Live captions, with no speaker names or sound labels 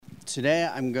Today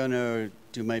I'm going to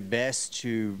do my best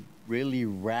to really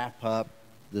wrap up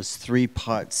this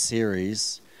three-part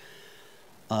series.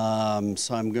 So I'm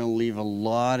going to leave a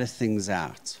lot of things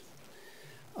out.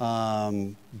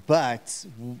 But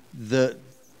the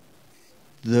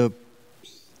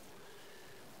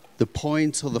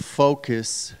point or the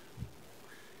focus,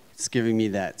 it's giving me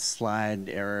that slide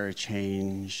error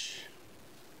change.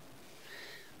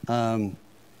 The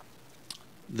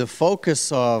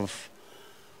focus of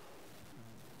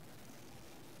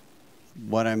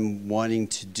what I'm wanting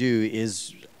to do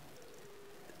is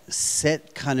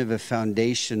set kind of a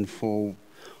foundation for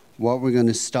what we're going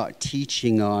to start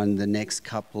teaching on the next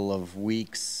couple of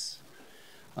weeks,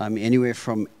 anywhere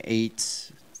from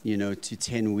 8, to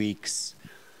 10 weeks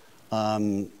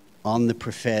on the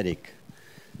prophetic.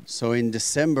 So in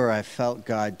December, I felt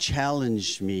God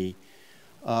challenged me.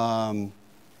 There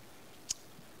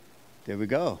we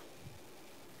go.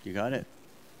 You got it?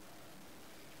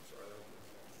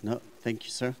 No, thank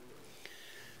you, sir.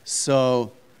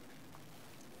 So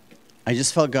I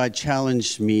just felt God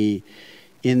challenged me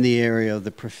in the area of the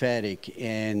prophetic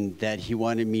and that he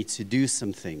wanted me to do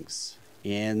some things.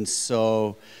 And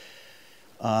so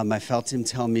I felt him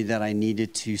tell me that I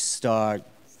needed to start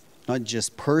not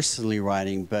just personally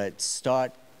writing, but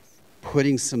start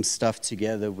putting some stuff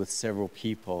together with several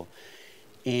people.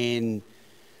 And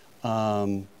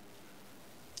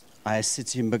I said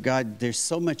to him, but God, there's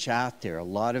so much out there. A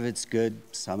lot of it's good.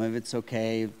 Some of it's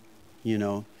okay.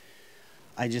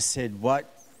 I just said, what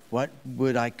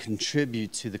would I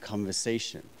contribute to the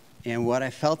conversation? And what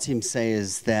I felt him say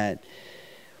is that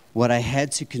what I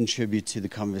had to contribute to the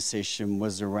conversation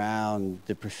was around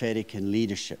the prophetic and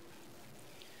leadership.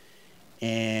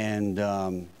 And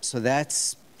so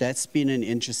that's been an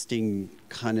interesting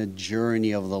kind of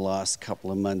journey over the last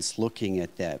couple of months looking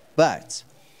at that. But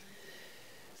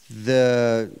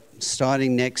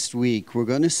starting next week, we're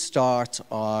going to start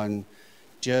on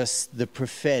just the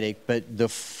prophetic, but the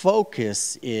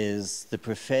focus is the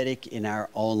prophetic in our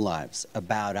own lives,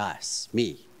 about us,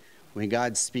 me, when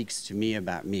God speaks to me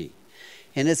about me.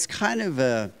 And it's kind of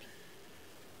a,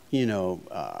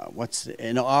 what's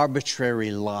an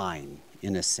arbitrary line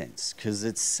in a sense, because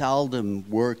it seldom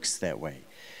works that way.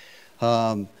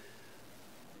 And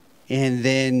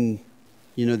then,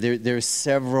 there's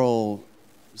several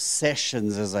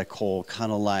sessions, as I call, kind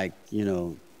of like,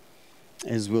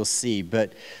 as we'll see.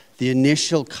 But the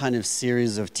initial kind of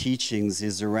series of teachings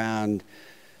is around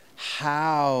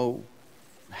how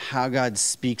God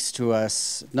speaks to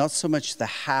us, not so much the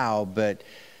how, but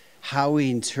how we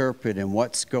interpret and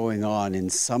what's going on in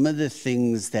some of the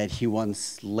things that he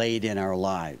wants laid in our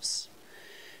lives.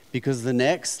 Because the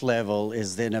next level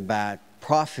is then about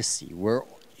prophecy.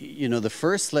 The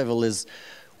first level is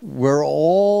we're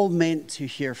all meant to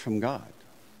hear from God.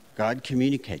 God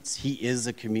communicates. He is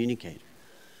a communicator.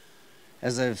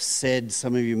 As I've said,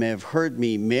 some of you may have heard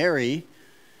me, Mary,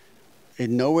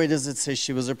 in nowhere does it say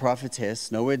she was a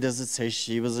prophetess. Nowhere does it say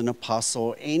she was an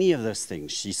apostle, any of those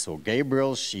things. She saw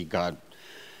Gabriel. She got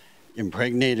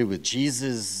impregnated with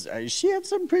Jesus. She had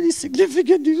some pretty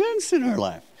significant events in her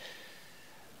life.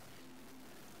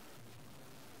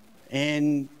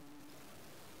 And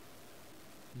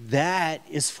that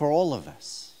is for all of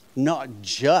us, not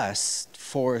just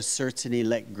for a certain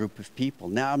elect group of people.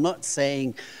 Now, I'm not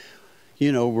saying,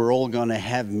 we're all going to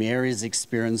have Mary's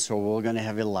experience or we're all going to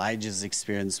have Elijah's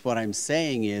experience. What I'm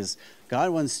saying is God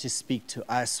wants to speak to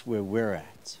us where we're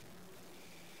at.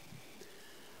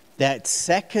 That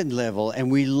second level, and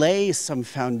we lay some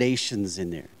foundations in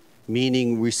there,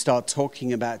 meaning we start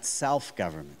talking about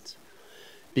self-government.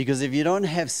 Because if you don't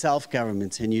have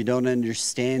self-government and you don't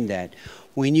understand that,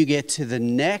 when you get to the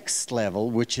next level,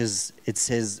 which is, it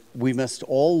says, we must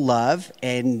all love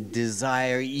and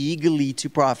desire eagerly to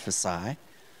prophesy.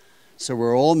 So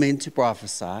we're all meant to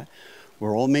prophesy.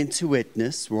 We're all meant to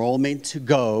witness. We're all meant to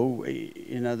go.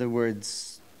 In other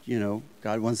words,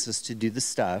 God wants us to do the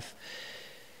stuff.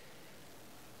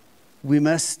 We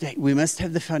must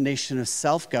have the foundation of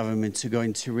self-government to go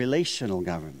into relational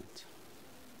government.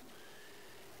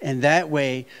 And that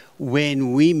way,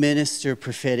 when we minister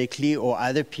prophetically or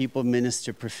other people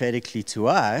minister prophetically to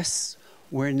us,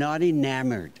 we're not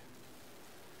enamored.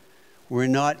 We're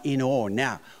not in awe.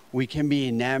 Now, we can be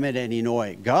enamored and in awe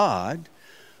at God,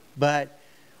 but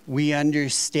we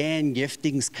understand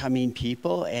giftings come in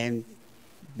people, and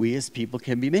we as people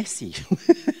can be messy.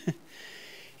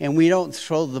 And we don't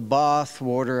throw the bath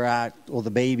water out or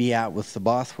the baby out with the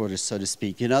bathwater, so to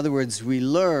speak. In other words, we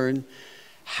learn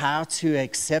how to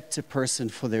accept a person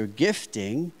for their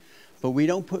gifting, but we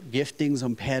don't put giftings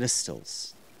on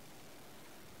pedestals.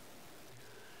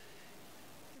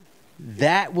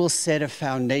 that will set a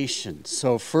foundation.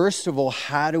 So first of all,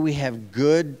 how do we have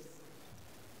good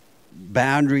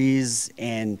boundaries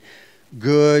and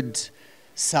good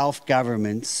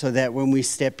self-government so that when we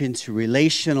step into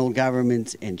relational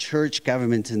government and church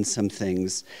government and some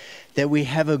things, that we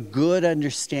have a good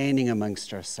understanding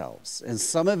amongst ourselves. And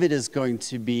some of it is going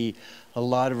to be a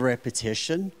lot of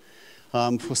repetition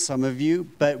for some of you,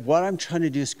 but what I'm trying to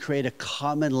do is create a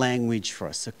common language for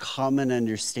us, a common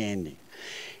understanding.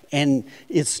 And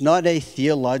it's not a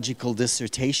theological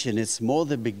dissertation, it's more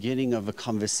the beginning of a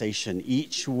conversation.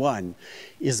 Each one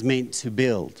is meant to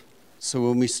build. So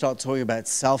when we start talking about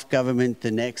self-government,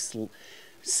 the next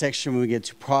section when we get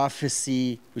to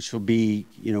prophecy, which will be,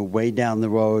 way down the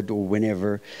road or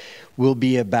whenever, will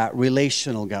be about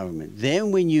relational government.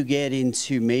 Then when you get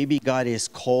into maybe God has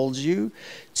called you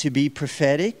to be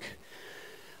prophetic,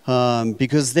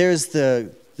 because there's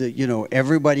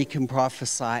everybody can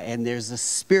prophesy, and there's a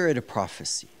spirit of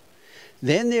prophecy.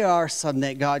 Then there are some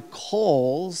that God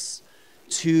calls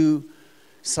to,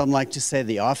 some like to say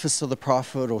the office of the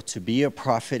prophet, or to be a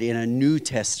prophet in a New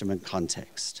Testament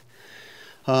context.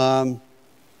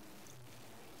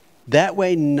 That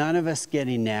way, none of us get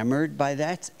enamored by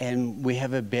that, and we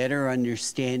have a better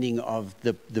understanding of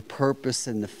the purpose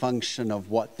and the function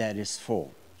of what that is for.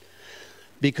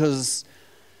 Because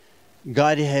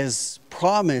God has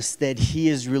promised that He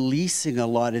is releasing a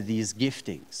lot of these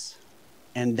giftings,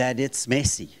 and that it's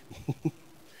messy.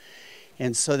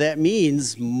 And so that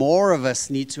means more of us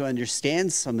need to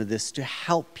understand some of this to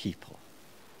help people.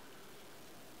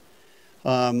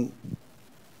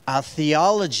 Our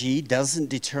theology doesn't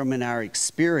determine our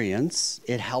experience.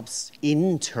 It helps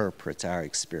interpret our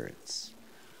experience.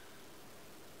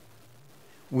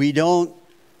 We don't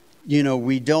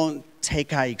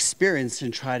take our experience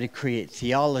and try to create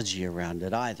theology around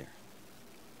it either.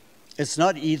 It's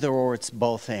not either or, it's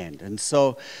both and. And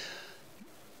so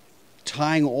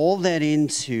tying all that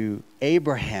into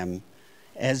Abraham,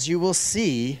 as you will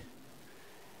see,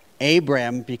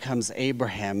 Abram becomes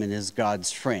Abraham and is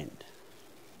God's friend.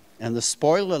 And the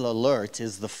spoiler alert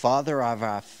is the father of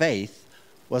our faith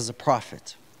was a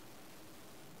prophet.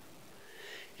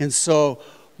 And so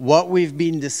what we've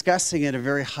been discussing at a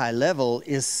very high level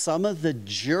is some of the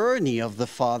journey of the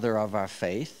father of our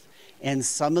faith and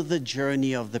some of the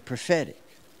journey of the prophetic.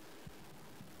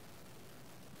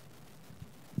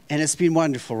 And it's been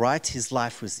wonderful, right? His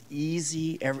life was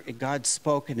easy. God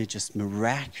spoke and it just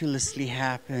miraculously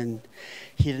happened.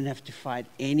 He didn't have to fight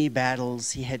any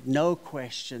battles. He had no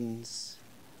questions.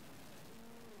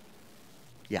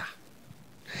 Yeah.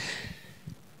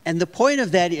 And the point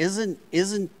of that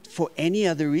isn't for any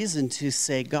other reason to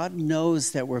say God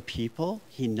knows that we're people.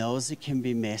 He knows it can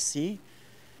be messy,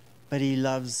 but He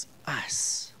loves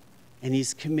us and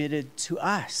He's committed to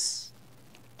us.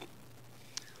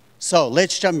 So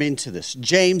let's jump into this.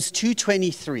 James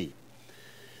 2:23.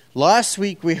 Last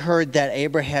week we heard that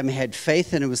Abraham had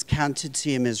faith and it was counted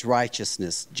to him as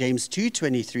righteousness. James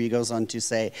 2:23 goes on to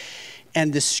say,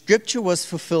 and the scripture was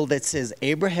fulfilled that says,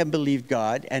 Abraham believed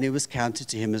God and it was counted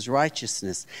to him as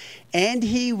righteousness. And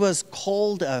he was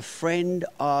called a friend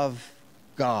of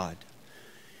God.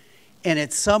 And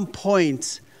at some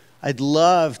point, I'd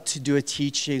love to do a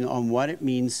teaching on what it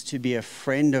means to be a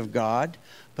friend of God,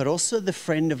 but also the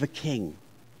friend of a king.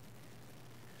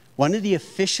 One of the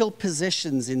official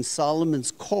positions in Solomon's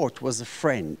court was a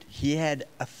friend. He had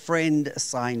a friend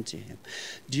assigned to him.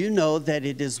 Do you know that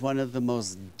it is one of the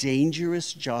most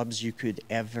dangerous jobs you could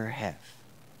ever have?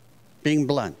 Being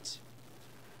blunt.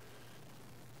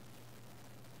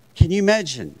 Can you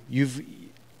imagine?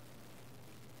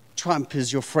 Trump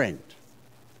is your friend.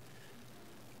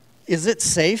 Is it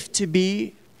safe to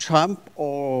be Trump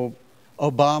or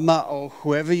Obama or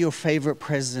whoever your favorite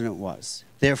president was,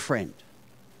 their friend?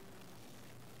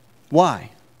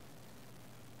 Why?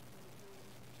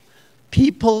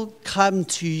 People come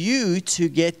to you to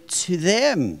get to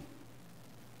them.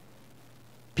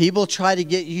 People try to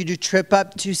get you to trip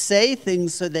up to say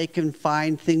things so they can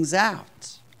find things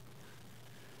out.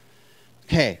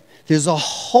 Okay, there's a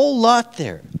whole lot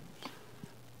there.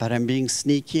 But I'm being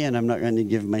sneaky and I'm not going to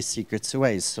give my secrets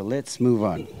away. So let's move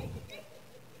on.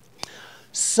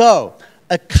 So,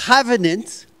 a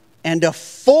covenant and a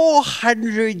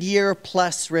 400-year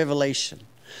plus revelation.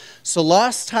 So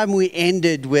last time we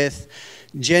ended with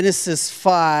Genesis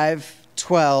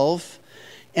 5:12,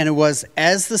 and it was,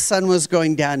 as the sun was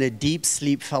going down, a deep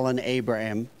sleep fell on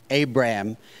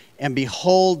Abram, and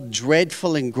behold,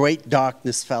 dreadful and great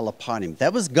darkness fell upon him.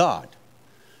 That was God.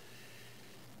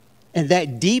 And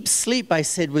that deep sleep, I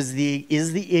said, is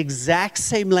the exact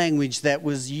same language that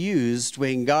was used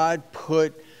when God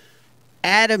put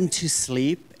Adam to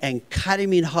sleep and cut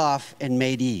him in half and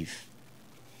made Eve.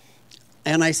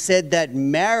 And I said that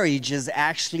marriage is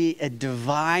actually a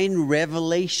divine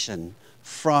revelation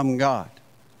from God.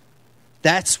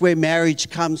 That's where marriage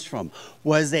comes from,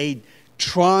 was a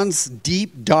trance,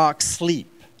 deep, dark sleep.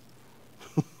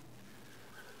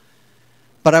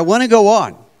 But I want to go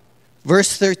on.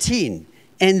 Verse 13.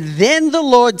 And then the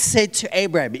Lord said to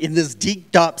Abraham in this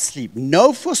deep, dark sleep,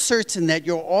 know for certain that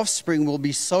your offspring will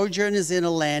be sojourners in a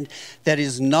land that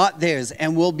is not theirs,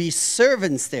 and will be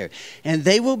servants there. And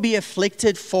they will be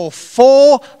afflicted for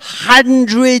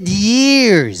 400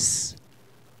 years.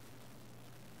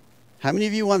 How many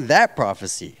of you want that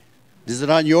prophecy? Is it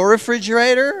on your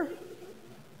refrigerator?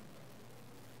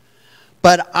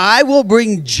 But I will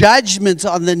bring judgment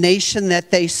on the nation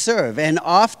that they serve, and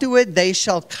afterward they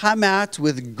shall come out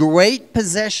with great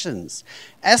possessions.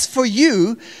 As for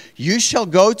you, you shall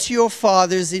go to your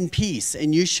fathers in peace,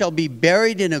 and you shall be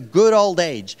buried in a good old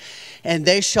age. And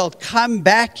they shall come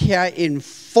back here in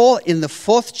the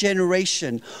fourth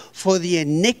generation, for the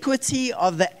iniquity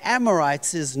of the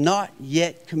Amorites is not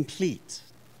yet complete.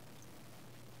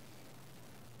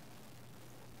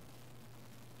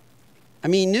 I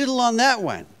mean, noodle on that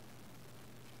one.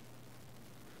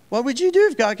 What would you do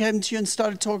if God came to you and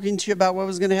started talking to you about what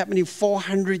was going to happen in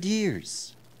 400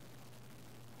 years?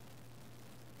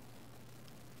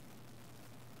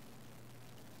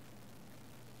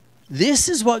 This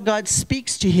is what God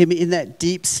speaks to him in that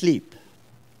deep sleep.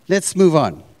 Let's move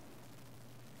on.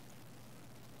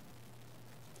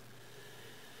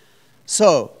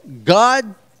 So,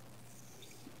 God,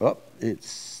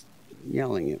 it's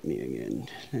yelling at me again.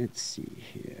 Let's see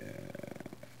here.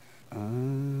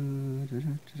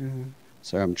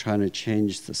 Sorry, I'm trying to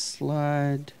change the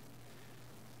slide.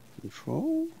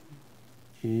 Control.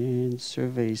 And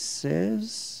survey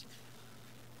says.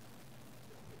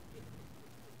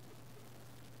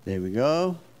 There we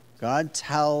go. God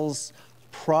tells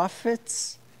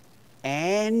prophets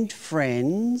and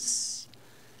friends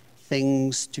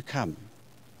things to come.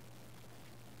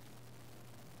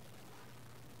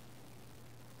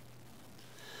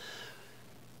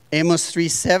 Amos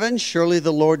 3:7, surely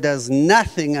the Lord does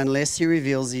nothing unless he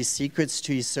reveals his secrets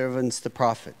to his servants, the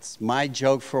prophets. My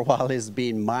joke for a while has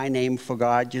been my name for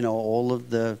God. You know, all of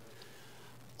the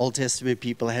Old Testament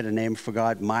people had a name for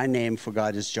God. My name for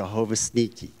God is Jehovah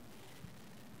Sneaky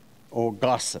or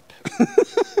Gossip.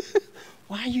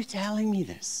 Why are you telling me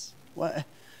this? What?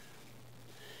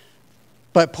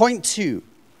 But point 2,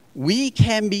 we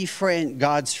can be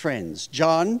God's friends.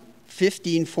 John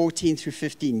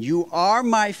 15:14-15. You are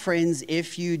my friends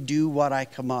if you do what I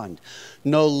command.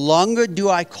 No longer do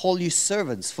I call you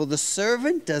servants, for the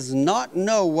servant does not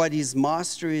know what his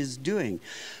master is doing.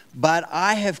 But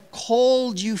I have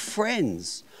called you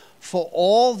friends, for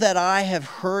all that I have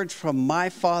heard from my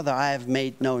Father I have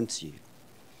made known to you.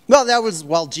 Well, that was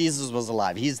while Jesus was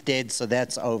alive. He's dead, so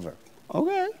that's over.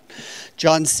 Okay.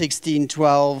 John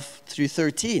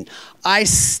 16:12-13. I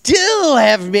still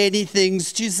have many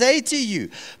things to say to you,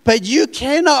 but you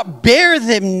cannot bear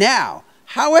them now.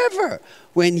 However,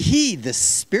 when he, the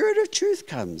Spirit of truth,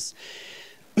 comes,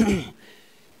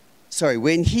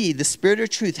 when he, the Spirit of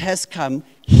truth, has come,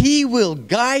 he will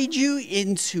guide you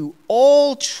into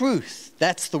all truth.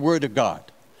 That's the word of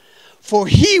God. For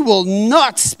he will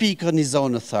not speak on his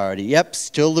own authority. Yep,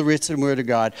 still the written word of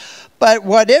God. But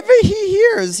whatever he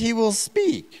hears, he will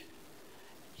speak.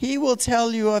 He will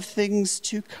tell you of things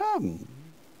to come.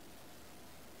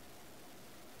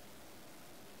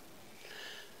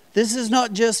 This is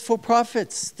not just for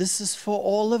prophets. This is for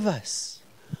all of us.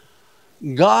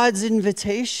 God's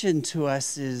invitation to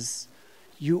us is,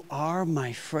 you are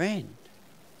my friend.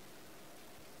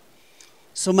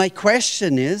 So my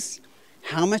question is,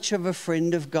 how much of a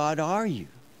friend of God are you?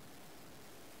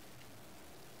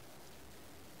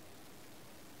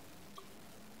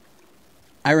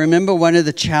 I remember one of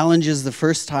the challenges the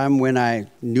first time when I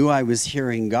knew I was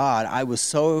hearing God, I was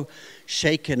so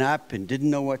shaken up and didn't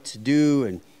know what to do.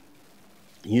 And,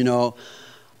 you know,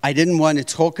 I didn't want to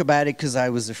talk about it because I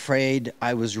was afraid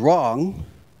I was wrong.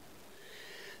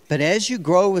 But as you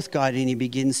grow with God and he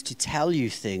begins to tell you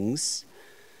things,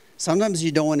 sometimes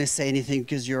you don't want to say anything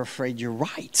because you're afraid you're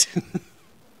right.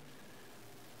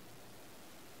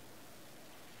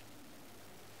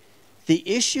 The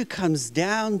issue comes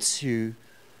down to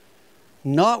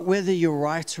not whether you're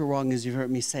right or wrong, as you've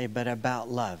heard me say, but about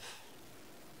love.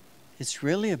 It's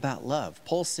really about love.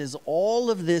 Paul says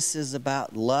all of this is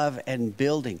about love and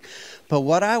building. But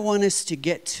what I want us to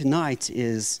get tonight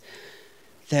is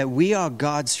that we are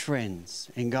God's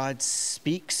friends, and God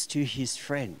speaks to his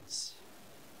friends.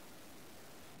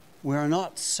 We are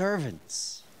not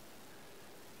servants.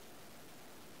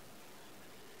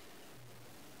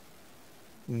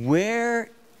 Where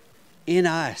in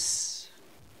us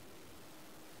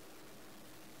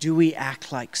do we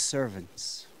act like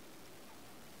servants?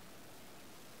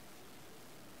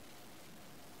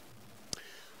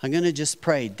 I'm going to just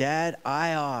pray. Dad, I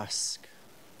ask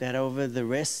that over the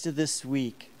rest of this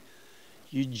week,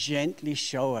 you gently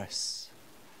show us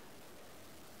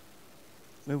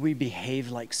where we behave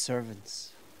like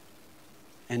servants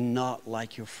and not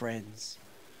like your friends,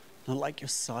 not like your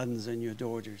sons and your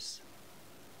daughters.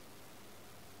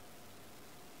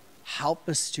 Help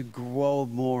us to grow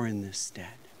more in this, Dad.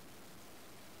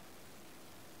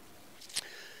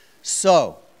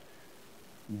 So,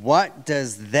 what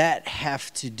does that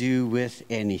have to do with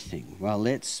anything? Well,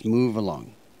 let's move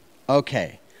along.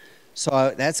 Okay,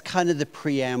 so that's kind of the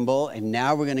preamble, and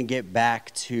now we're going to get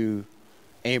back to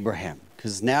Abraham,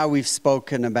 because now we've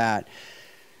spoken about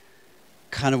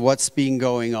kind of what's been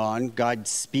going on. God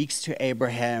speaks to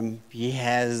Abraham. He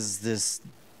has this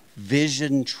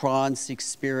vision, trance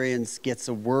experience, gets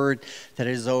a word that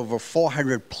is over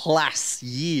 400 plus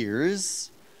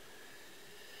years.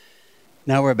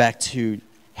 Now we're back to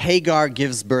Hagar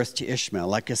gives birth to Ishmael.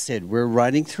 Like I said, we're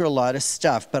running through a lot of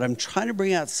stuff, but I'm trying to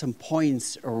bring out some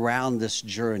points around this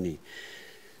journey.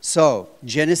 So,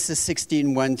 Genesis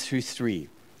 16, 1 through 3.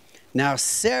 Now,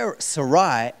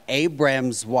 Sarai,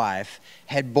 Abraham's wife,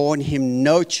 had borne him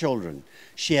no children.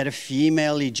 She had a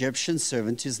female Egyptian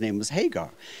servant whose name was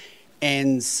Hagar.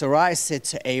 And Sarai said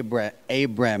to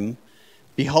Abram,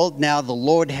 "Behold, now the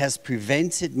Lord has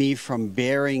prevented me from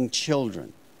bearing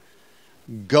children.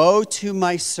 Go into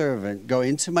my servant.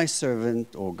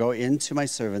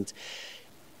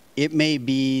 It may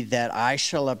be that I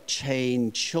shall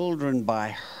obtain children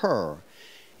by her."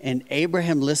 And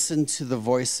Abraham listened to the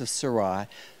voice of Sarai.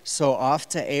 So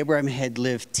after Abraham had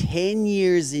lived 10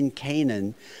 years in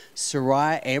Canaan,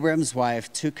 Sarai, Abraham's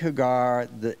wife, took Hagar,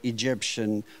 the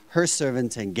Egyptian, her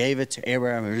servant, and gave it to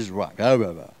Abraham, his wife.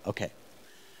 Okay.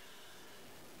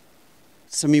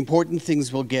 Some important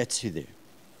things we'll get to there.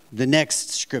 The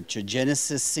next scripture,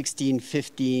 Genesis 16,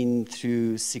 15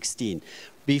 through 16.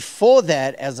 Before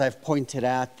that, as I've pointed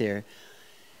out there,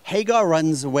 Hagar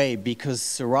runs away because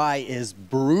Sarai is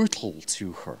brutal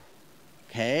to her.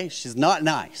 Okay? She's not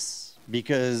nice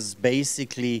because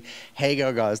basically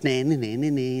Hagar goes,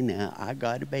 nah, I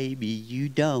got a baby, you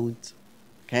don't.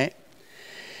 Okay?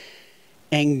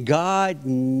 And God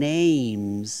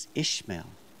names Ishmael.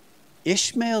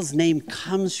 Ishmael's name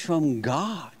comes from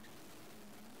God.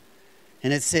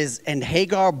 And it says, and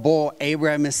Hagar bore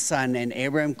Abraham his son, and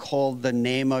Abraham called the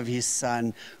name of his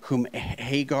son, whom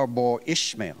Hagar bore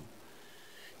Ishmael.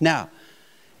 Now,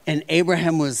 and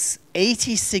Abraham was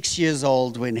 86 years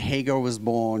old when Hagar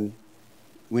bore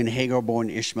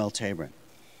Ishmael to Abraham.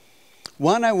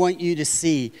 One I want you to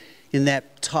see in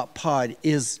that top part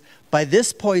is, by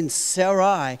this point,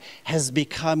 Sarai has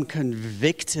become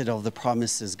convicted of the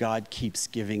promises God keeps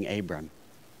giving Abraham.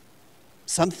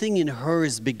 Something in her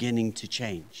is beginning to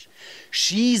change.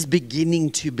 She's beginning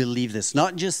to believe this,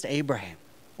 not just Abraham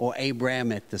or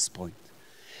Abram at this point.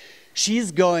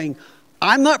 She's going,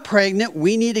 I'm not pregnant.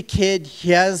 We need a kid.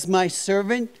 Here's my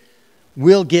servant.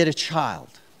 We'll get a child.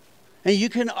 And you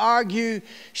can argue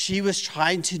she was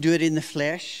trying to do it in the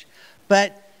flesh,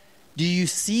 but do you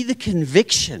see the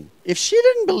conviction? If she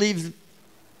didn't believe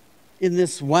in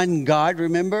this one God,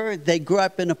 remember, they grew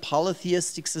up in a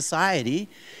polytheistic society.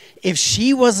 If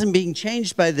she wasn't being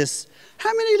changed by this,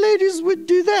 how many ladies would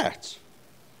do that?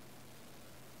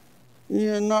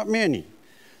 Yeah, not many.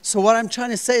 So what I'm trying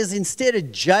to say is, instead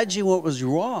of judging what was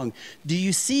wrong, do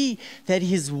you see that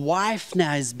his wife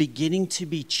now is beginning to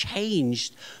be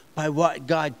changed by what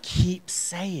God keeps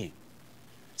saying?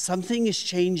 Something is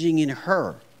changing in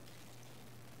her.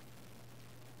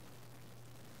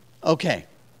 Okay.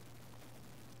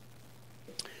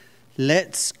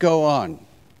 Let's go on.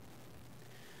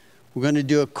 We're going to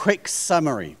do a quick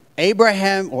summary.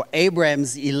 Abraham's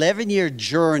 11-year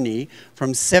journey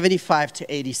from 75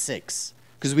 to 86.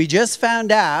 Because we just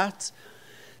found out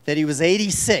that he was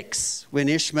 86 when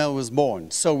Ishmael was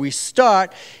born. So we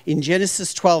start in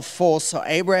Genesis 12:4. So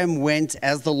Abraham went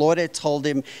as the Lord had told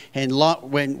him, and Lot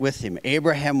went with him.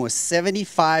 Abraham was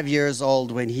 75 years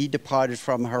old when he departed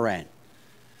from Haran.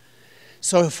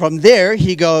 So from there,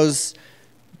 he goes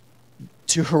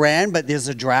to Haran, but there's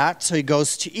a drought, so he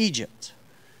goes to Egypt.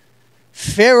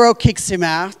 Pharaoh kicks him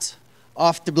out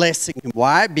after blessing him.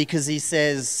 Why? Because he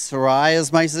says, Sarai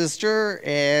is my sister,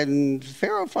 and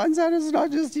Pharaoh finds out it's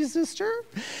not just his sister.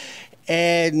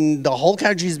 And the whole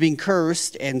country's been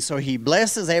cursed. And so he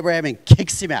blesses Abraham and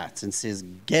kicks him out and says,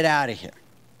 get out of here.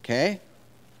 Okay?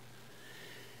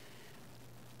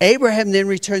 Abraham then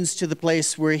returns to the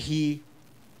place where he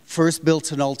first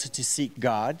built an altar to seek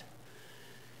God.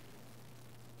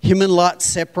 Him and Lot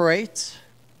separate.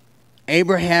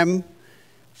 Abraham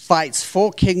fights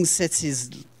 4 kings, sets his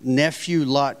nephew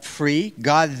Lot free.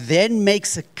 God then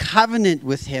makes a covenant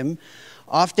with him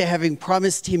after having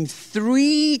promised him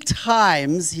 3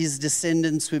 times his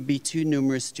descendants would be too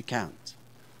numerous to count.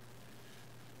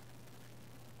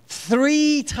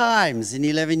 3 times in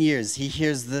 11 years, he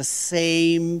hears the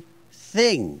same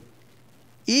thing.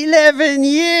 11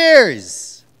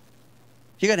 years!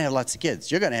 You're going to have lots of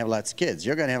kids. You're going to have lots of kids.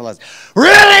 You're going to have lots.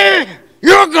 Really?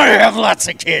 You're going to have lots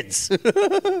of kids.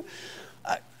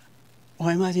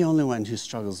 Why am I the only one who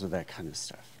struggles with that kind of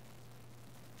stuff?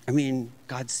 I mean,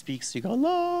 God speaks, you go,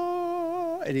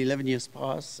 la, and 11 years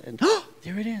pass, and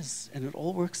there it is, and it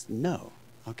all works. No.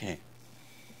 Okay.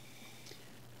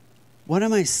 What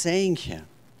am I saying here?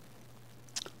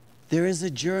 There is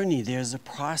a journey, there's a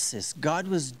process. God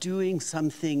was doing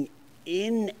something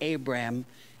in Abraham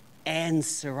and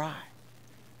Sarai.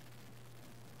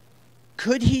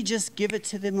 Could he just give it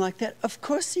to them like that? Of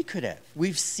course he could have.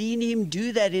 We've seen him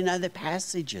do that in other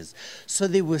passages. So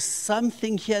there was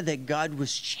something here that God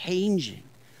was changing.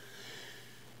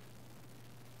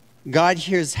 God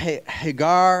hears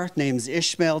Hagar, names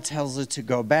Ishmael, tells her to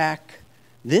go back.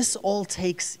 This all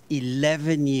takes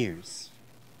 11 years.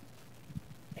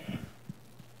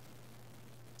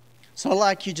 It's not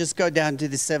like you just go down to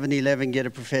the 7-Eleven, get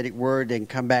a prophetic word, and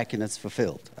come back and it's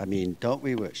fulfilled. I mean, don't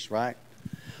we wish, right?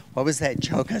 What was that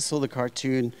joke? I saw the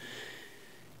cartoon,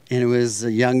 and it was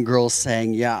a young girl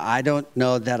saying, yeah, I don't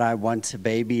know that I want a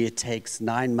baby. It takes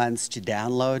 9 months to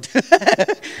download.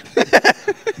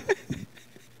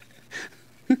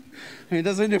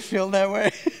 Doesn't it feel that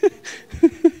way?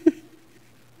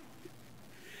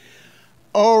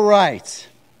 All right.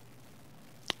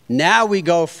 Now we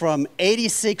go from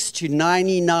 86 to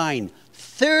 99.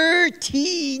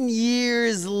 13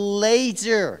 years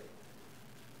later.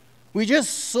 We just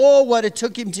saw what it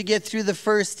took him to get through the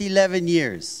first 11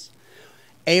 years.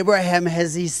 Abraham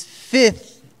has his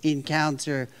 5th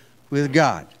encounter with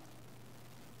God.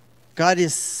 God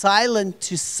is silent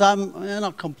to some,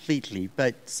 not completely,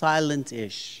 but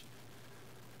silent-ish.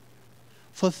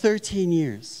 For 13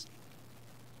 years.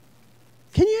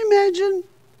 Can you imagine?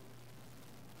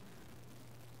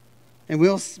 And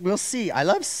we'll see. I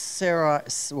love Sarah.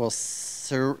 Well,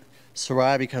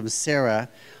 Sarai becomes Sarah.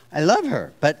 I love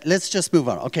her, but let's just move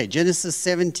on. Okay, Genesis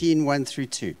 17, 1 through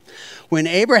 2. When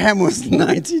Abraham was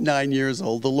 99 years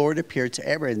old, the Lord appeared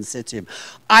to Abraham and said to him,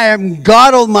 I am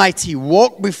God Almighty.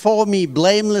 Walk before me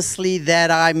blamelessly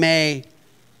that I may.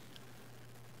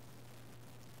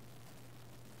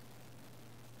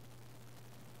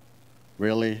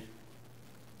 Really?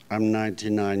 I'm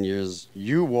 99 years.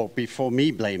 You walk before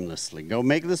me blamelessly. Go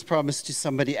make this promise to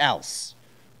somebody else.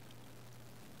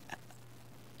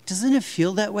 Doesn't it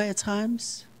feel that way at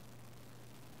times?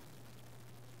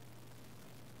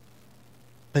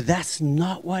 But that's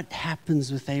not what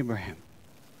happens with Abraham.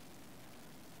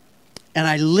 And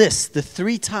I list the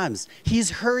 3 times.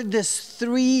 He's heard this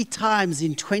 3 times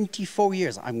in 24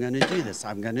 years. I'm going to do this.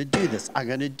 I'm going to do this. I'm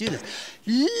going to do this.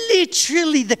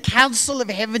 Literally, the council of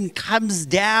heaven comes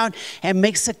down and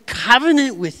makes a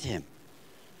covenant with him.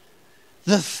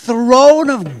 The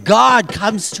throne of God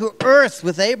comes to earth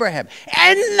with Abraham,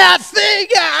 and nothing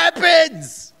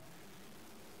happens.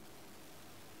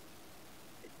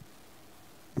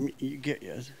 I mean, you get,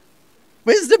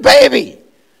 where's the baby?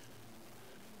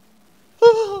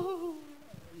 Oh.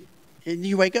 And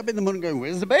you wake up in the morning going,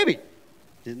 where's the baby?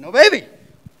 There's no baby.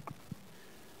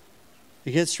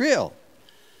 It gets real.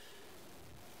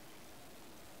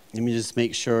 Let me just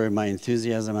make sure in my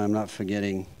enthusiasm I'm not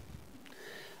forgetting.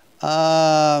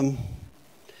 I've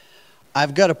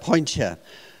got a point here.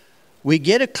 We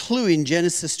get a clue in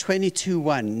Genesis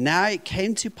 22:1. Now it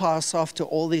came to pass after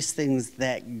all these things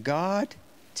that God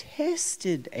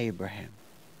tested Abraham.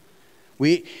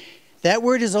 That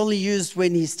word is only used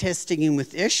when he's testing him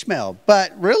with Ishmael.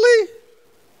 But really?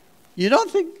 You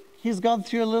don't think he's gone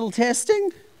through a little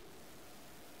testing?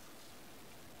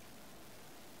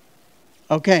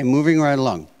 Okay, moving right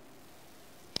along.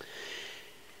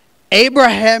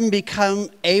 Abram becomes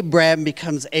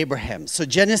Abraham. So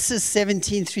Genesis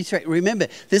 17:3. Remember,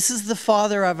 this is the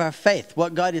father of our faith.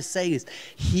 What God is saying is,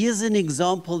 here's an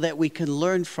example that we can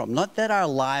learn from. Not that our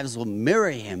lives will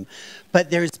mirror him, but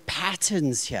there's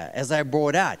patterns here, as I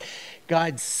brought out.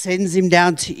 God sends him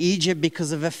down to Egypt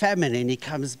because of a famine, and he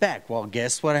comes back. Well,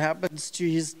 guess what happens to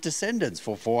his descendants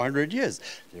for 400 years?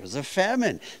 There's a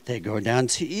famine. They go down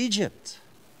to Egypt.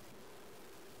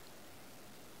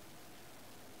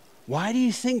 Why do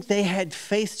you think they had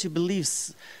faith to believe?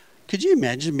 Could you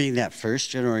imagine being that first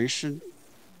generation?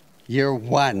 Year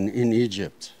 1 in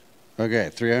Egypt. Okay,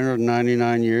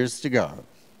 399 years to go.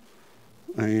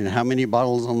 I mean, how many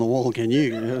bottles on the wall can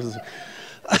you?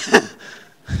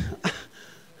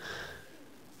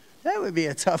 That would be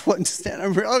a tough one to stand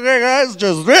up for. Okay, guys,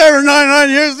 just 399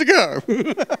 years to go.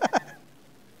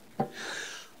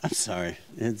 I'm sorry.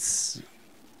 It's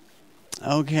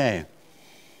okay.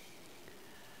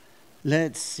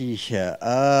 Let's see here.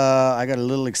 I got a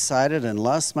little excited and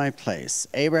lost my place.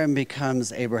 Abraham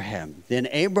becomes Abraham. Then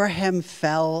Abraham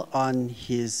fell on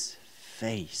his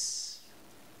face.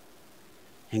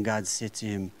 And God said to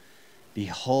him,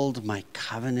 behold, my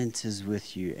covenant is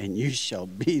with you, and you shall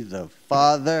be the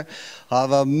father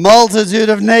of a multitude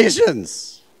of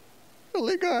nations.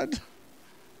 Holy God.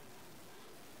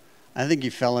 I think he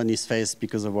fell on his face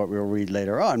because of what we'll read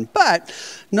later on. But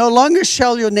no longer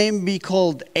shall your name be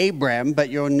called Abram, but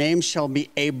your name shall be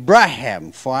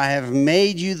Abraham, for I have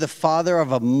made you the father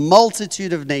of a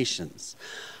multitude of nations.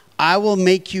 I will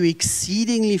make you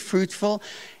exceedingly fruitful,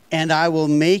 and I will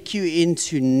make you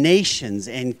into nations,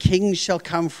 and kings shall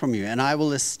come from you. And I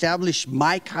will establish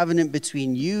my covenant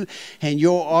between you and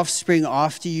your offspring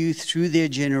after you through their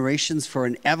generations for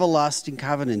an everlasting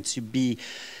covenant, to be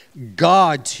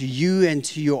God to you and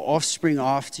to your offspring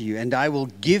after you. And I will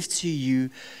give to you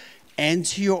and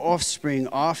to your offspring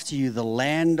after you the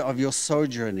land of your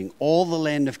sojourning, all the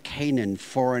land of Canaan,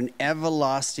 for an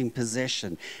everlasting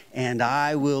possession. And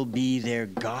I will be their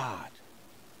God.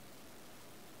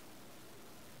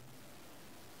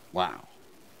 Wow.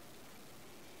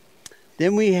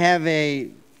 Then we have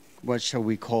what shall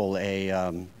we call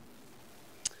a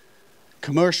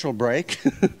commercial break.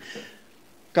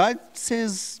 God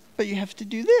says, but you have to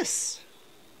do this.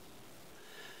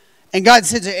 And God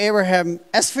said to Abraham,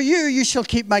 as for you, you shall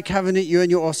keep my covenant, you and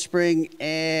your offspring,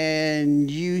 and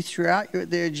you throughout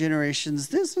their generations.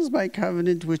 This is my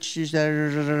covenant, which is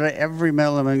every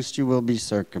male amongst you will be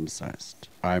circumcised.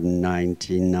 I'm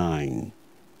 99.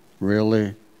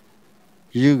 Really?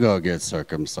 You go get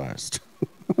circumcised.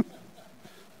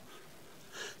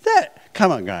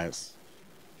 Come on, guys.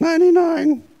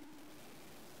 99.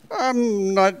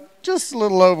 I'm not just a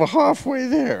little over halfway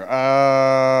there.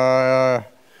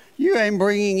 You ain't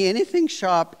bringing anything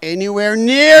sharp anywhere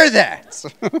near that.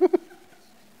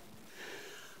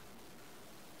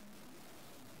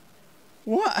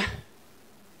 What?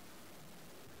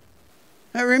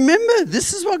 Now remember,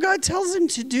 this is what God tells him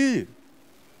to do.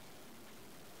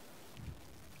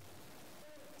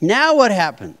 Now what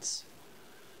happens?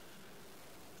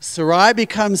 Sarai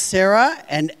becomes Sarah,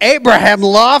 and Abraham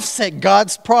laughs at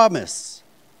God's promise.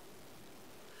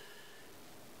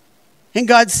 And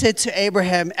God said to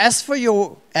Abraham, as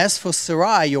for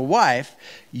Sarai, your wife,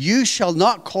 you shall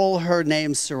not call her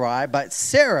name Sarai, but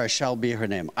Sarah shall be her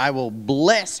name. I will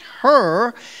bless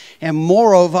her, and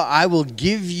moreover, I will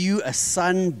give you a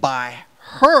son by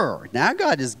her. Now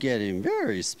God is getting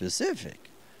very specific.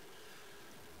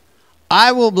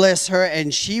 I will bless her,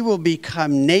 and she will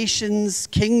become nations.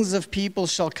 Kings of people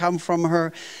shall come from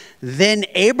her. Then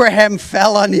Abraham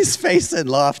fell on his face and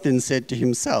laughed and said to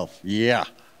himself, yeah.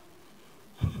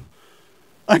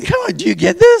 Come on, do you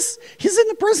get this? He's in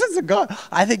the presence of God.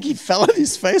 I think he fell on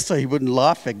his face so he wouldn't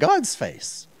laugh at God's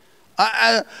face.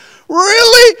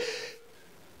 Really?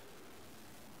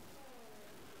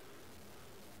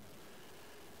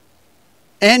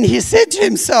 And he said to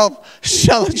himself,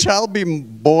 shall a child be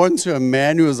born to a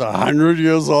man who is 100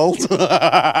 years old?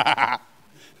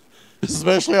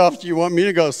 Especially after you want me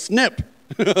to go snip.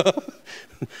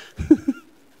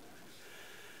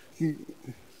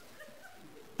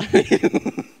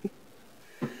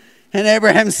 And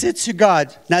Abraham said to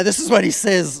God, now this is what he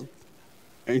says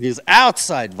in his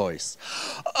outside voice.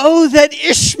 Oh, that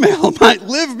Ishmael might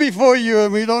live before you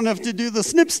and we don't have to do the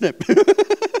snip snip.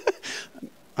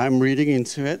 I'm reading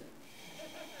into it.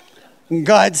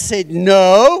 God said,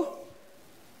 no,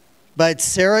 but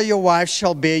Sarah your wife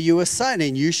shall bear you a son,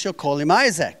 and you shall call him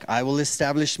Isaac. I will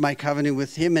establish my covenant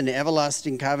with him, an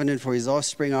everlasting covenant for his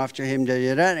offspring after him.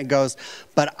 And it goes,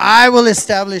 but I will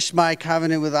establish my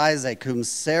covenant with Isaac, whom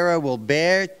Sarah will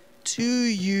bear to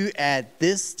you at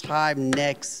this time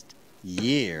next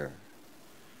year.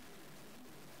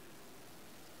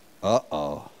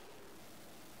 Uh-oh.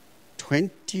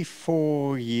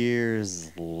 24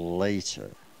 years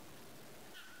later,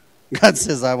 God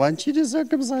says, I want you to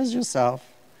circumcise yourself,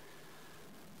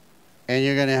 and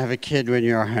you're going to have a kid when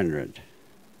you're 100.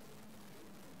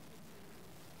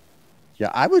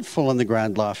 Yeah, I would fall on the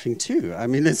ground laughing too. I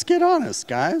mean, let's get honest,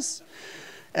 guys.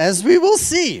 As we will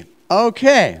see.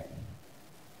 Okay.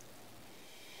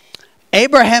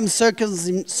 Abraham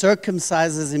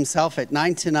circumcises himself at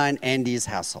 99 and his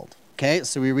household. Okay,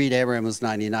 so we read Abraham was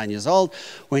 99 years old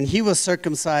when he was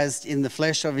circumcised in the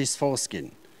flesh of his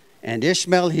foreskin. And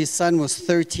Ishmael, his son, was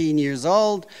 13 years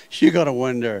old. You got to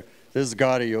wonder, this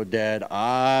God of your dad,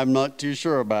 I'm not too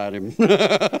sure about him.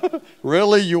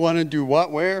 Really? You want to do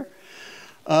what, where?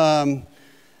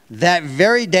 That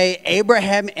very day,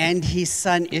 Abraham and his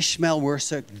son Ishmael were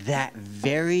circumcised. That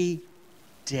very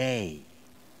day.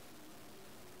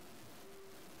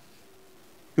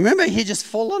 Remember, he just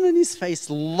fallen on his face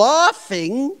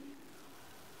laughing.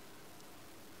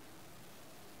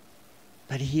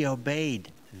 But he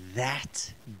obeyed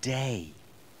that day.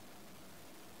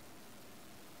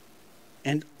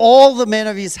 And all the men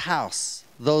of his house,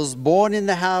 those born in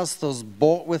the house, those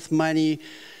bought with money,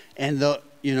 and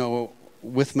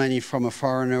with money from a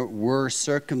foreigner, were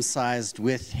circumcised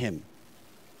with him.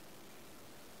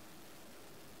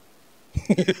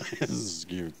 This is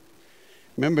cute.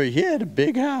 Remember, he had a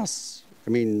big house. I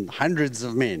mean, hundreds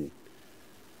of men.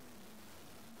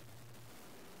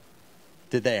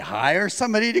 Did they hire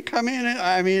somebody to come in?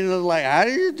 I mean, like, how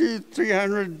do you do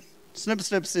 300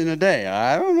 snips in a day?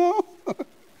 I don't know.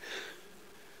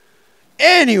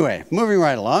 Anyway, moving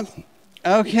right along.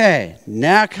 Okay,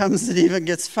 now comes it even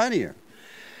gets funnier.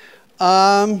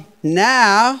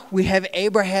 Now we have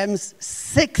Abraham's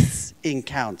sixth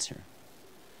encounter.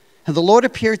 And the Lord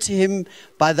appeared to him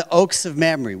by the oaks of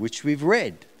Mamre, which we've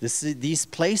read. These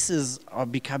places are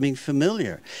becoming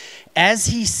familiar. As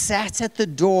he sat at the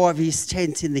door of his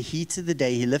tent in the heat of the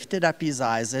day, he lifted up his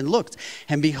eyes and looked,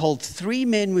 and behold, 3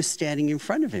 men were standing in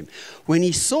front of him. When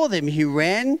he saw them, he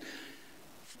ran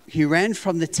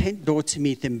from the tent door to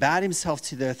meet them, bowed himself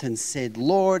to the earth, and said,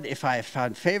 Lord, if I have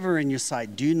found favor in your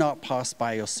sight, do not pass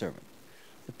by your servant.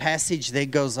 The passage there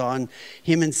goes on.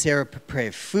 Him and Sarah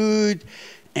prepare food,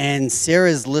 and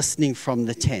Sarah's listening from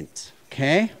the tent.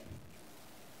 Okay?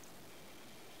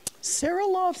 Sarah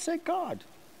laughs at God.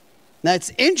 Now,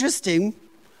 it's interesting.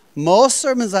 Most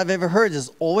sermons I've ever heard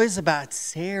is always about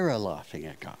Sarah laughing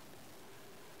at God.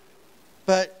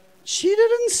 But she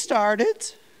didn't start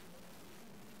it.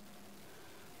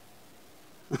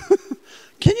 Her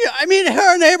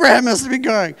and Abraham must have been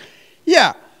going,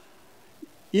 yeah,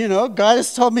 God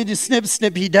has told me to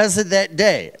snip. He does it that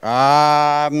day.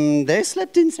 They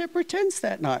slept in separate tents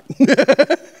that night.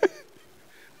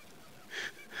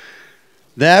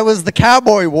 That was the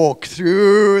cowboy walk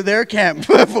through their camp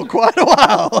for quite a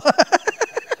while.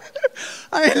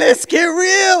 Let's get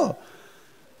real.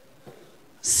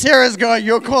 Sarah's going,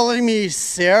 you're calling me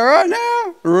Sarah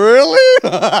now? Really?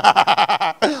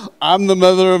 I'm the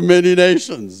mother of many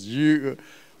nations.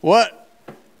 What?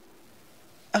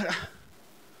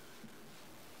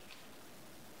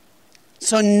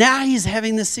 So now he's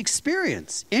having this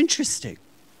experience. Interesting.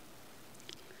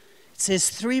 It says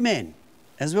 3 men.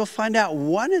 As we'll find out,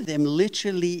 one of them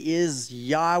literally is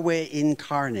Yahweh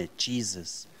incarnate,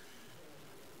 Jesus.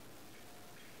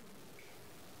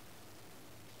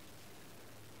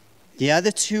 The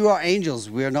other 2 are angels.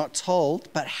 We're not told.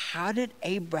 But how did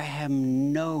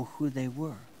Abraham know who they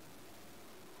were?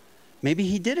 Maybe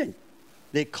he didn't.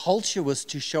 Their culture was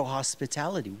to show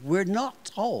hospitality. We're not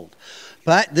told.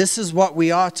 But this is what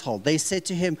we are told. They said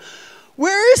to him,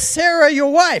 where is Sarah,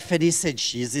 your wife? And he said,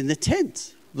 she's in the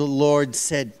tent. The Lord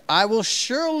said, I will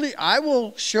surely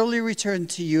return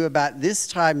to you about this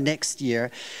time next year,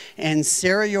 and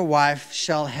Sarah, your wife,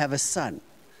 shall have a son.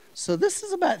 So this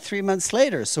is about 3 months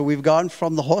later. So we've gone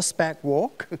from the horseback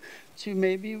walk to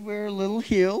maybe we're a little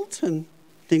healed and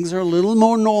things are a little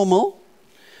more normal.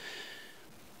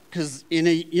 Because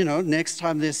next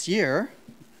time this year,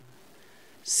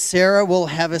 Sarah will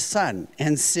have a son.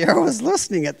 And Sarah was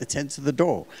listening at the tent to the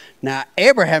door. Now,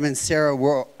 Abraham and Sarah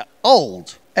were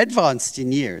old, advanced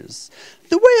in years.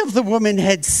 The way of the woman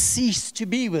had ceased to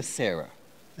be with Sarah.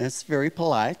 That's very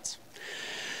polite.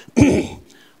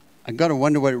 I've got to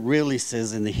wonder what it really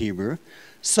says in the Hebrew.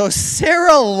 So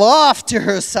Sarah laughed to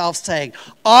herself, saying,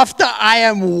 after I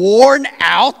am worn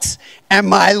out and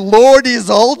my Lord is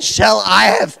old, shall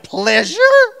I have pleasure?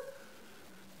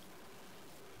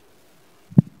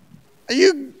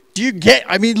 Do you get,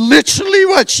 I mean, literally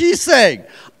what she's saying?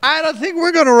 I don't think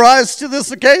we're going to rise to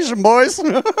this occasion, boys.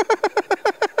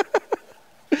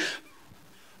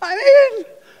 I mean,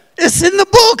 it's in the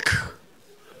book.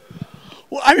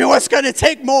 Well, I mean, what's going to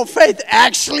take more faith?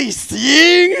 Actually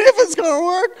seeing if it's going to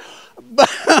work?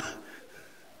 But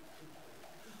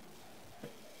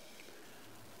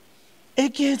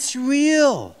it gets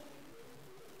real.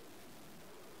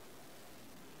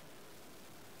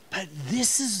 But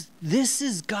this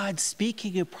is God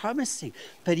speaking and promising.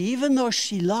 But even though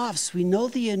she laughs, we know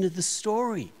the end of the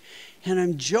story. And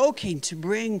I'm joking to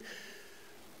bring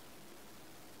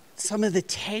some of the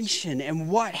tension and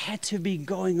what had to be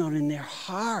going on in their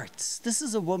hearts. This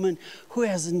is a woman who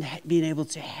hasn't been able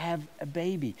to have a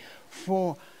baby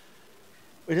for,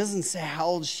 it doesn't say how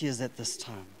old she is at this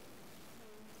time.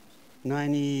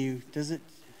 90, does it?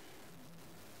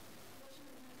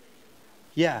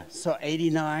 Yeah, so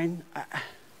 89.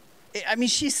 I mean,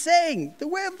 she's saying, the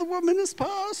way of the woman is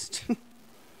past.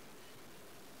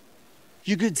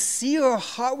 You could see her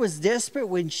heart was desperate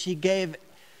when she gave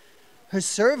her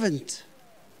servant.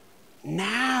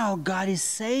 Now God is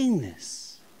saying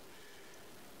this.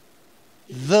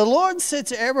 The Lord said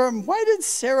to Abraham, why did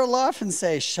Sarah laugh and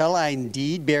say, shall I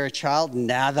indeed bear a child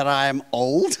now that I am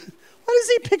old? Why does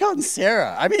he pick on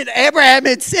Sarah? I mean, Abraham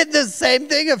had said the same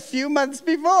thing a few months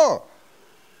before.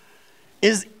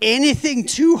 Is anything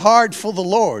too hard for the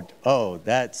Lord? Oh,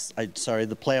 sorry,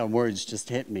 the play on words just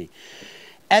hit me.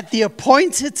 At the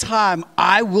appointed time,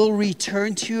 I will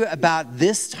return to you about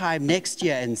this time next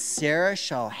year, and Sarah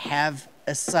shall have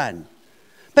a son.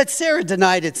 But Sarah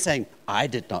denied it, saying, I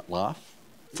did not laugh,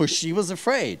 for she was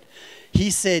afraid.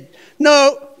 He said,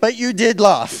 no, but you did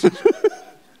laugh.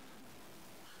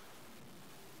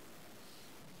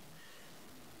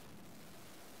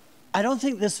 I don't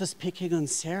think this was picking on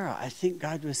Sarah. I think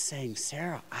God was saying,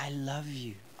 Sarah, I love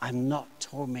you. I'm not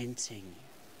tormenting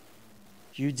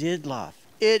you. You did laugh.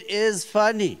 It is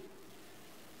funny.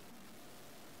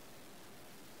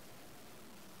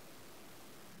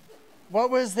 What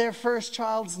was their first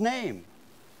child's name?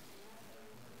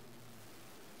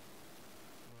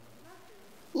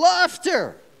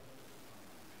 Laughter.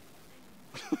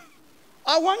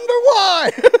 I wonder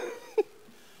why.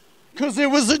 Because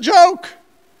it was a joke,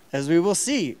 as we will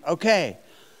see. Okay.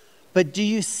 But do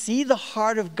you see the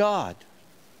heart of God?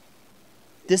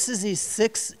 This is his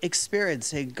sixth experience.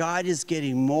 Saying God is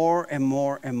getting more and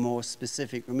more and more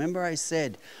specific. Remember I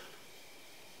said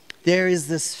there is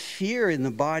this fear in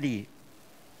the body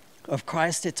of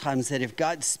Christ at times that if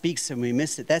God speaks and we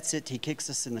miss it, that's it, he kicks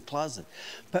us in the closet.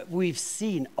 But we've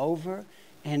seen over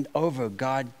and over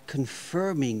God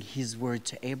confirming his word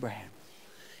to Abraham.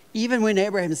 Even when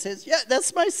Abraham says, yeah,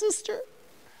 that's my sister,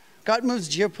 God moves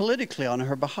geopolitically on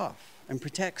her behalf and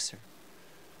protects her.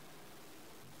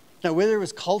 Now, whether it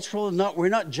was cultural or not, we're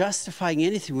not justifying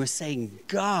anything. We're saying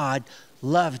God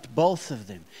loved both of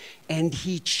them. And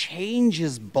he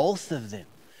changes both of them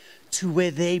to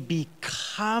where they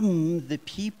become the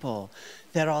people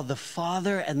that are the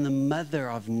father and the mother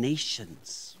of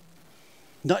nations.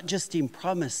 Not just in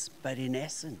promise, but in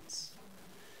essence.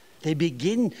 They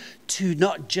begin to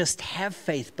not just have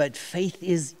faith, but faith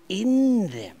is in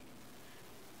them.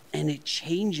 And it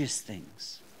changes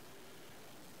things.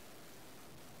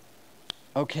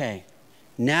 Okay,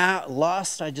 now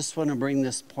last I just want to bring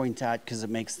this point out because it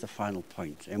makes the final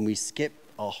point. And we skip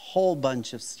a whole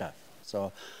bunch of stuff.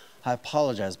 So I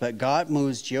apologize. But God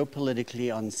moves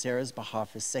geopolitically on Sarah's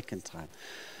behalf a second time.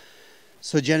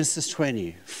 So Genesis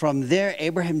 20. From there,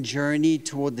 Abraham journeyed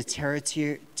toward the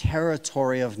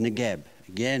territory of Negeb.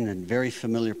 Again, a very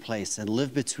familiar place, and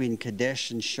lived between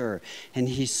Kadesh and Shur, and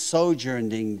he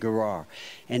sojourned in Gerar.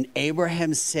 And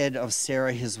Abraham said of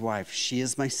Sarah his wife, she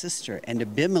is my sister. And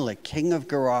Abimelech, king of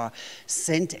Gerar,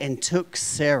 sent and took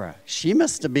Sarah. She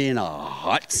must have been a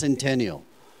hot centennial.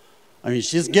 I mean,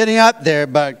 she's getting up there,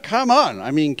 but come on.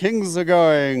 I mean, kings are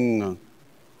going...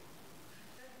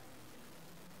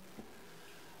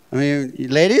 I mean,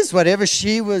 ladies, whatever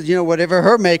she was, whatever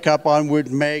her makeup on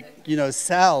would make,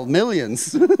 sell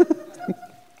millions.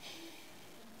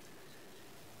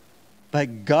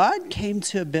 But God came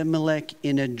to Abimelech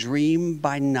in a dream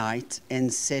by night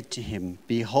and said to him,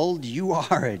 behold, you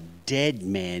are a dead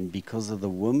man because of the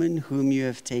woman whom you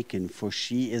have taken, for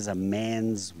she is a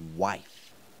man's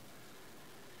wife.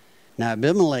 Now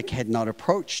Abimelech had not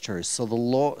approached her,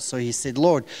 so he said,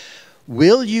 Lord,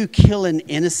 will you kill an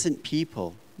innocent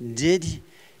people? Did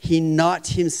he not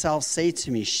himself say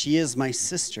to me, she is my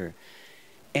sister?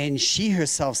 And she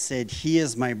herself said, he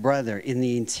is my brother. In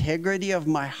the integrity of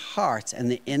my heart and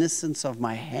the innocence of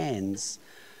my hands,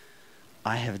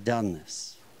 I have done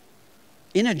this.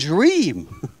 in a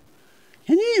dream.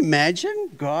 Can you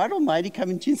imagine God Almighty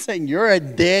coming to you and saying, you're a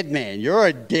dead man, you're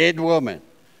a dead woman?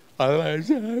 Wait.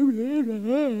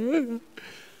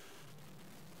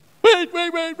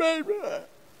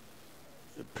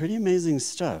 Pretty amazing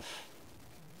stuff.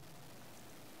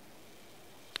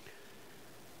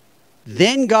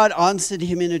 Then God answered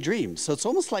him in a dream. So it's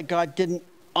almost like God didn't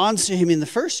answer him in the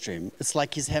first dream. It's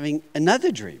like he's having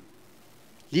another dream.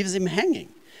 Leaves him hanging.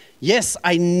 Yes,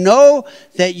 I know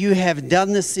that you have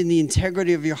done this in the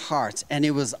integrity of your heart, and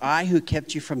it was I who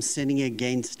kept you from sinning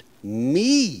against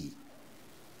me,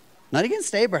 not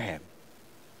against Abraham.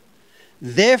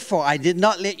 Therefore, I did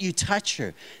not let you touch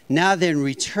her. Now then,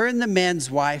 return the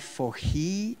man's wife, for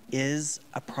he is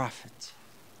a prophet,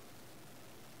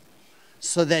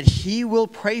 so that he will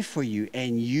pray for you,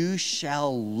 and you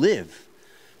shall live.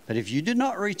 But if you do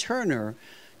not return her,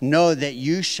 know that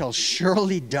you shall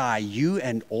surely die, you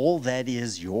and all that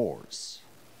is yours.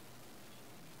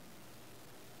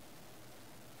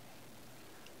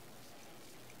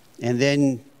 And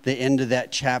then the end of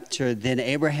that chapter, then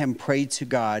Abraham prayed to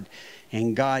God,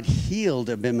 and God healed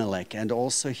Abimelech and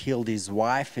also healed his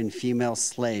wife and female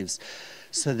slaves,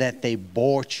 so that they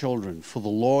bore children. For the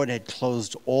Lord had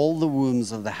closed all the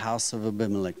wombs of the house of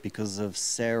Abimelech because of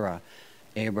Sarah,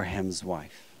 Abraham's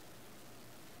wife.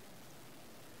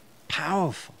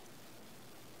 Powerful.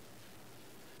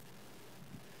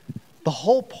 The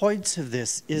whole point of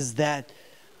this is that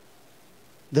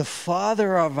the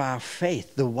father of our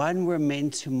faith, the one we're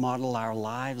meant to model our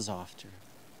lives after,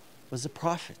 was a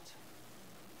prophet.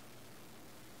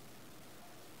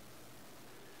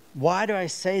 Why do I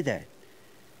say that?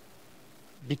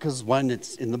 Because one,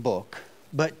 it's in the book,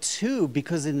 but two,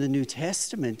 because in the New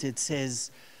Testament it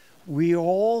says we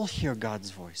all hear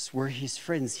God's voice. We're his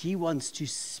friends. He wants to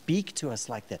speak to us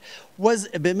like that. Was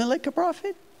Abimelech a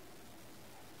prophet?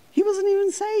 He wasn't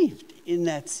even saved in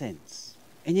that sense.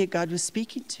 And yet God was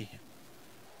speaking to him.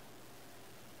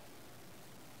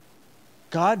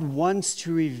 God wants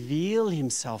to reveal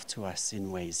himself to us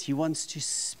in ways. He wants to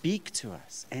speak to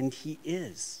us, and he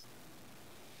is.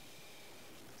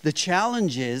 The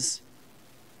challenge is,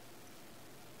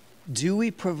 do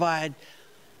we provide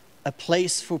a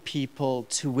place for people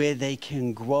to where they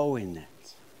can grow in that?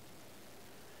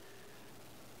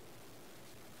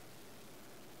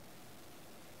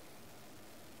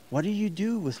 What do you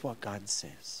do with what God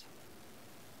says?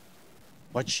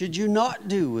 What should you not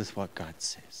do with what God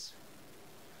says?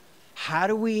 How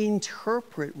do we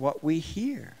interpret what we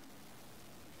hear?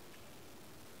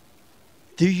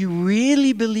 Do you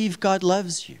really believe God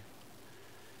loves you?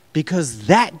 Because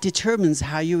that determines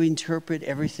how you interpret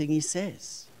everything he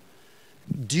says.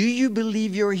 Do you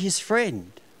believe you're his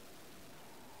friend?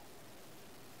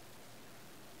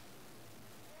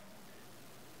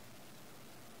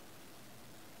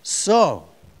 So,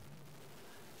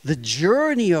 the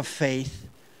journey of faith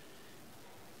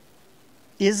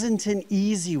isn't an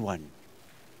easy one,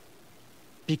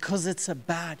 because it's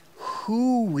about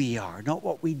who we are, not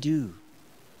what we do.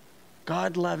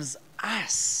 God loves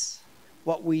us.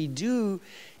 What we do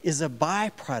is a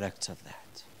byproduct of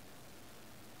that.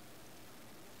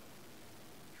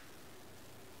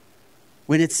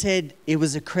 When it said it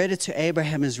was a credit to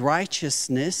Abraham as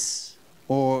righteousness,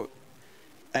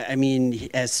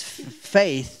 as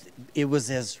faith, it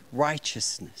was as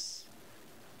righteousness.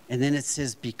 And then it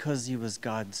says because he was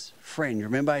God's friend.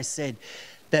 Remember I said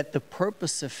that the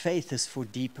purpose of faith is for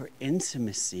deeper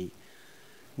intimacy,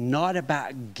 not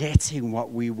about getting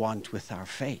what we want with our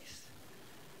faith.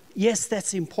 Yes,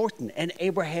 that's important. And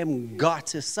Abraham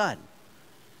got a son.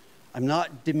 I'm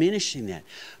not diminishing that.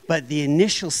 But the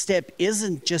initial step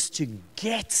isn't just to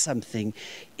get something,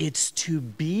 it's to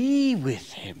be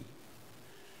with him.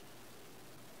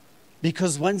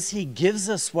 Because once he gives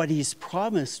us what he's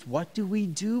promised, what do we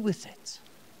do with it?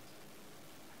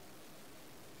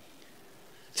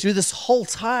 Through this whole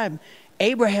time,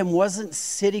 Abraham wasn't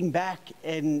sitting back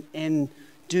and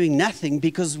doing nothing,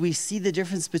 because we see the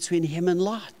difference between him and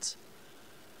Lot.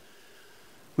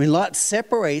 When Lot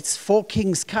separates, 4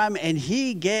 kings come and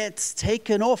he gets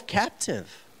taken off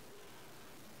captive.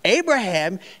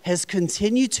 Abraham has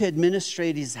continued to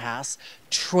administrate his house,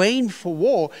 train for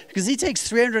war, because he takes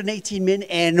 318 men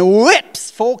and whips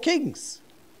 4 kings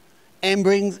and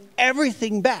brings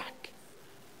everything back.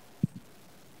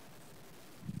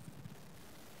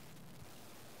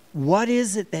 What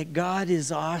is it that God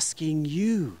is asking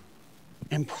you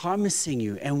and promising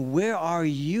you, and where are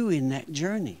you in that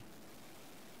journey?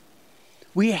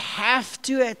 We have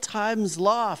to at times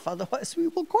laugh, otherwise we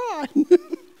will cry.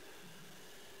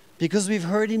 Because we've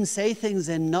heard him say things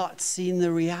and not seen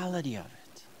the reality of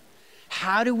it.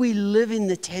 how do we live in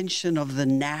the tension of the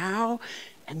now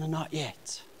and the not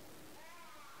yet?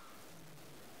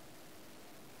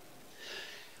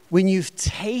 When you've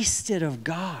tasted of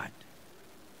God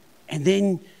and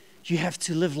then you have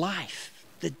to live life,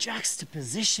 the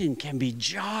juxtaposition can be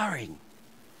jarring.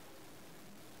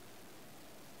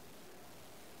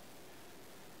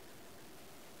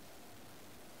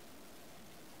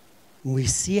 We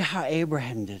see how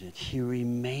Abraham did it. He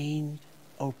remained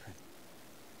open.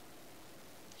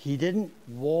 He didn't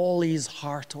wall his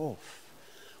heart off.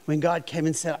 When God came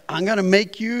and said, I'm going to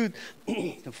make you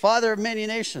the father of many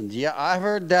nations. Yeah, I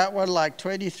heard that one like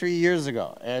 23 years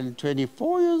ago, and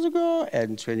 24 years ago,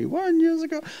 and 21 years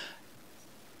ago.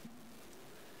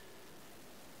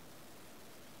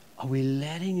 Are we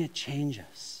letting it change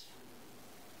us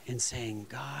and saying,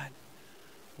 God,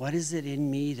 what is it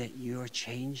in me that you're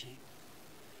changing?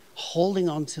 Holding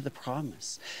on to the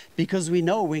promise. Because we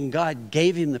know when God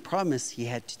gave him the promise, he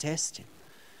had to test him.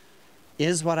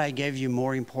 Is what I gave you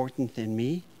more important than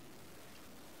me?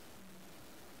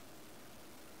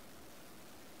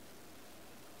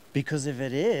 Because if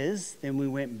it is, then we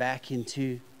went back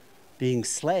into being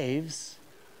slaves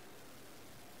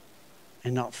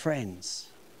and not friends.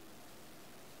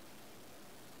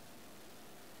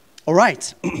 All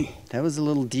right, that was a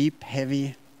little deep,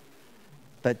 heavy,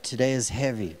 but today is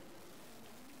heavy.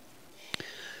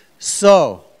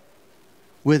 So,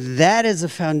 with that as a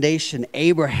foundation,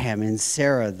 Abraham and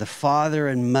Sarah, the father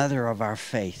and mother of our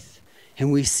faith,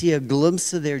 and we see a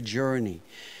glimpse of their journey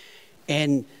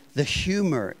and the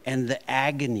humor and the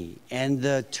agony and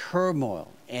the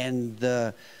turmoil and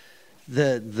the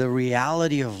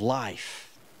reality of life.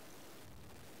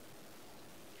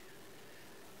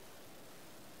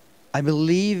 I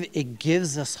believe it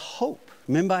gives us hope.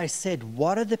 Remember I said,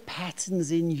 what are the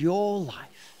patterns in your life?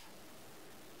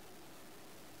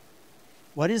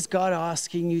 What is God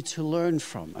asking you to learn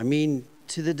from? I mean,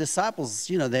 to the disciples,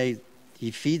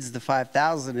 he feeds the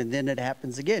 5,000 and then it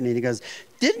happens again. And he goes,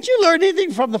 didn't you learn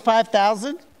anything from the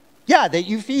 5,000? Yeah, that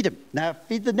you feed them. Now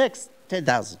feed the next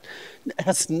 10,000.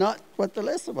 That's not what the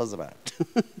lesson was about.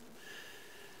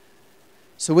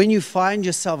 So when you find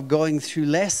yourself going through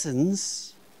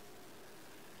lessons,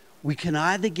 we can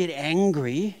either get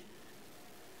angry,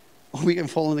 or we can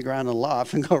fall on the ground and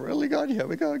laugh and go, really, God? Here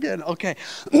we go again. Okay,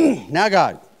 now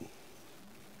God.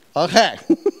 Okay.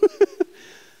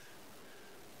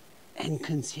 And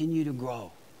continue to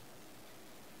grow.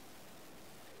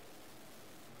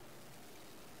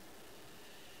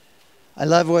 I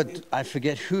love what, I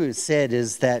forget who it said,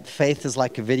 is that faith is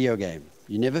like a video game.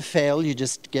 You never fail, you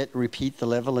just repeat the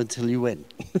level until you win.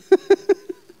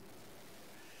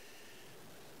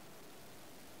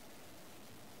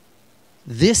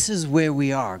 This is where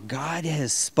we are. God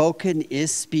has spoken,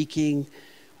 is speaking.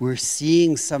 We're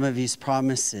seeing some of his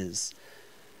promises.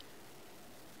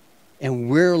 And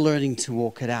we're learning to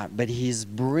walk it out. But he's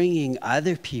bringing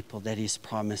other people that he's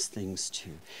promised things to.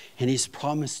 And he's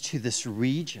promised to this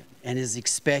region. And is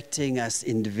expecting us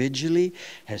individually,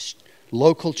 as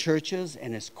local churches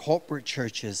and as corporate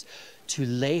churches, to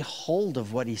lay hold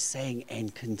of what he's saying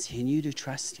and continue to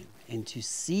trust him. And to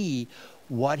see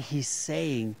what he's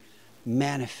saying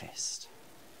manifest.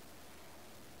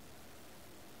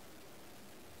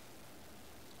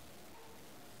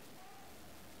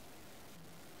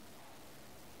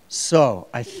 So,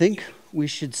 I think we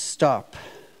should stop.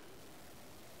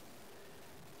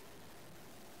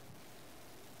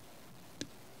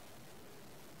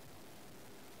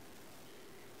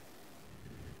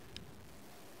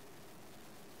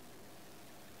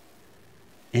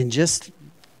 And just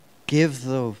give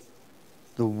the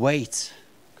weight,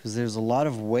 because there's a lot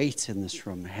of weight in this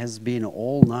room. It has been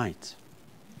all night.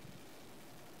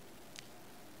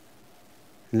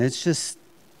 And let's just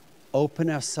open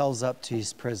ourselves up to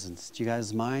his presence. Do you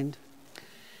guys mind?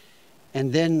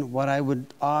 And then what I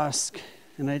would ask,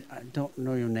 and I don't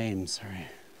know your name, sorry.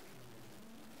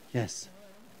 Yes,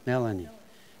 Melanie.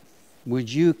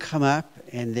 Would you come up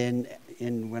and then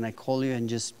when I call you and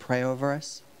just pray over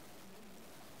us?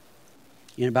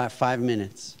 In about 5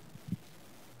 minutes.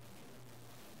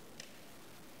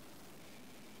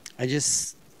 I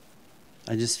just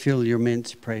feel you're meant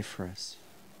to pray for us.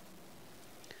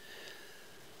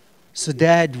 So,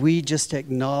 Dad, we just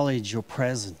acknowledge your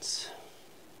presence.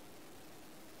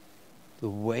 The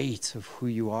weight of who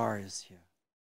you are is here.